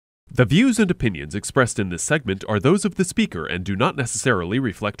The views and opinions expressed in this segment are those of the speaker and do not necessarily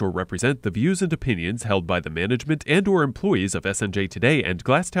reflect or represent the views and opinions held by the management and/or employees of SNJ Today and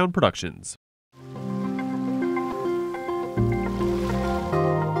Glasstown Productions.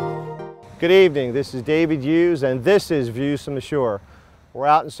 Good evening, this is David Hughes and this is Views from the Shore. We're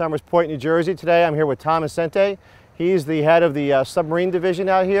out in Somers Point, New Jersey today. I'm here with Tom Innocente. He's the head of the Submarine Division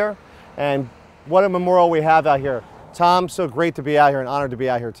out here, and what a memorial we have out here. Tom, so great to be out here and honored to be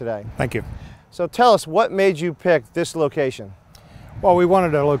out here today. Thank you. So tell us, what made you pick this location? Well, we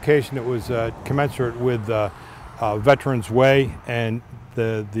wanted a location that was commensurate with Veterans Way and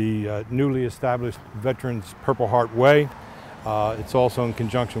the newly established Veterans Purple Heart Way. It's also in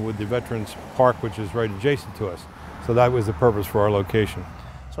conjunction with the Veterans Park, which is right adjacent to us. So that was the purpose for our location.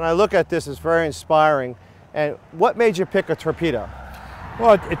 So when I look at this, it's very inspiring. And what made you pick a torpedo?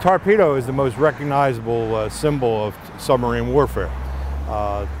 Well, a torpedo is the most recognizable symbol of submarine warfare.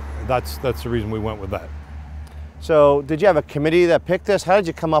 That's the reason we went with that. So did you have a committee that picked this? How did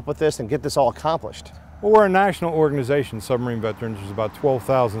you come up with this and get this all accomplished? Well, we're a national organization, Submarine Veterans. There's about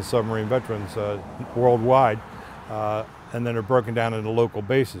 12,000 submarine veterans worldwide, and then they're broken down into local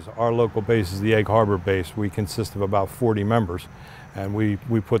bases. Our local base is the Egg Harbor base. We consist of about 40 members, and we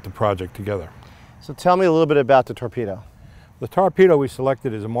put the project together. So tell me a little bit about the torpedo. The torpedo we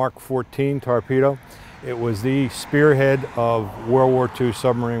selected is a Mark 14 torpedo. It was the spearhead of World War II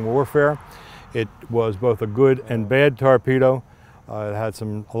submarine warfare. It was both a good and bad torpedo. It had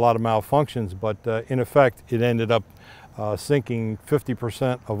a lot of malfunctions, but in effect, it ended up sinking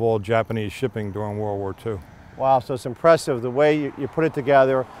 50% of all Japanese shipping during World War II. Wow, so it's impressive the way you put it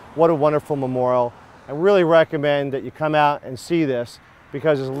together. What a wonderful memorial. I really recommend that you come out and see this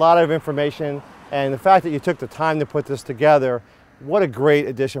because there's a lot of information, and the fact that you took the time to put this together, what a great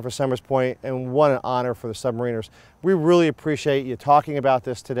addition for Somers Point and what an honor for the submariners. We really appreciate you talking about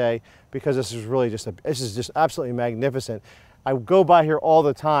this today because this is really just absolutely magnificent. I go by here all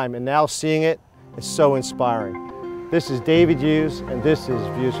the time and now seeing it is so inspiring. This is David Hughes and this is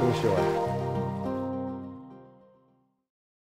Views from the Shore.